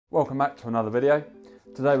Welcome back to another video.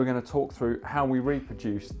 Today we're going to talk through how we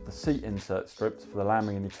reproduce the seat insert strips for the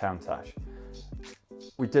Lamborghini Countach.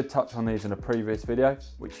 We did touch on these in a previous video,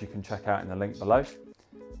 which you can check out in the link below.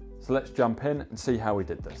 So let's jump in and see how we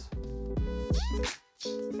did this.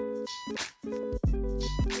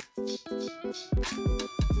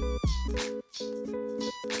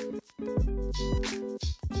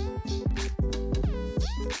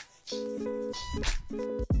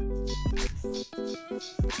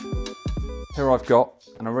 Here I've got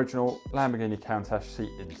an original Lamborghini Countach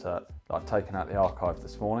seat insert that I've taken out the archive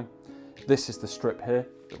this morning. This is the strip here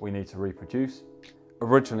that we need to reproduce.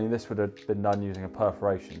 Originally this would have been done using a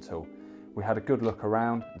perforation tool. We had a good look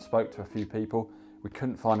around and spoke to a few people. We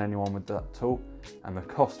couldn't find anyone with that tool, and the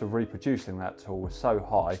cost of reproducing that tool was so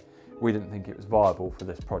high we didn't think it was viable for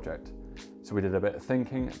this project. So we did a bit of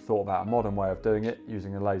thinking and thought about a modern way of doing it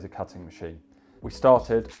using a laser cutting machine. We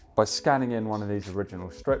started by scanning in one of these original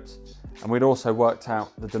strips, and we'd also worked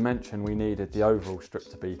out the dimension we needed the overall strip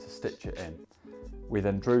to be to stitch it in. We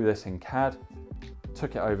then drew this in CAD,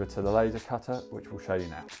 took it over to the laser cutter, which we'll show you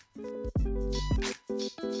now.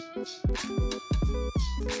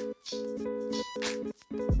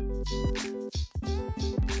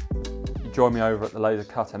 You join me over at the laser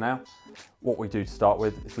cutter now. What we do to start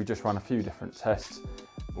with is we just run a few different tests.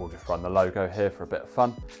 We'll just run the logo here for a bit of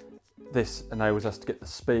fun. This enables us to get the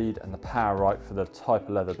speed and the power right for the type of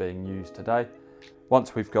leather being used today.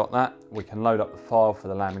 Once we've got that, we can load up the file for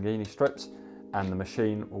the Lamborghini strips, and the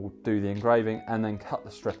machine will do the engraving and then cut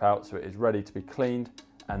the strip out so it is ready to be cleaned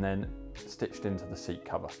and then stitched into the seat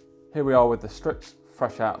cover. Here we are with the strips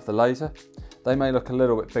fresh out of the laser. They may look a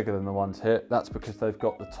little bit bigger than the ones here. That's because they've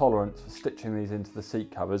got the tolerance for stitching these into the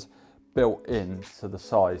seat covers built in to the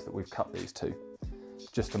size that we've cut these to,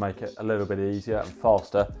 just to make it a little bit easier and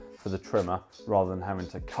faster for the trimmer, rather than having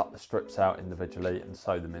to cut the strips out individually and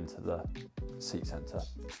sew them into the seat centre.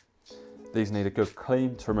 These need a good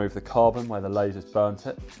clean to remove the carbon where the laser's burnt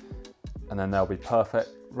it, and then they'll be perfect,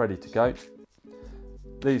 ready to go.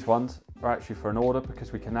 These ones are actually for an order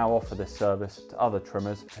because we can now offer this service to other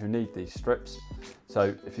trimmers who need these strips.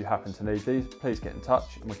 So if you happen to need these, please get in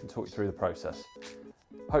touch and we can talk you through the process.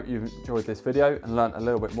 Hope you've enjoyed this video and learnt a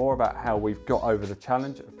little bit more about how we've got over the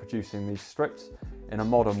challenge of producing these strips in a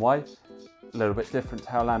modern way, a little bit different to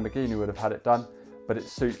how Lamborghini would have had it done, but it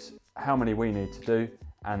suits how many we need to do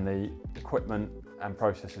and the equipment and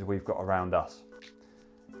processes we've got around us.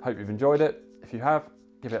 Hope you've enjoyed it. If you have,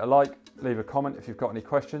 give it a like, leave a comment if you've got any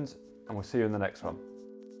questions, and we'll see you in the next one.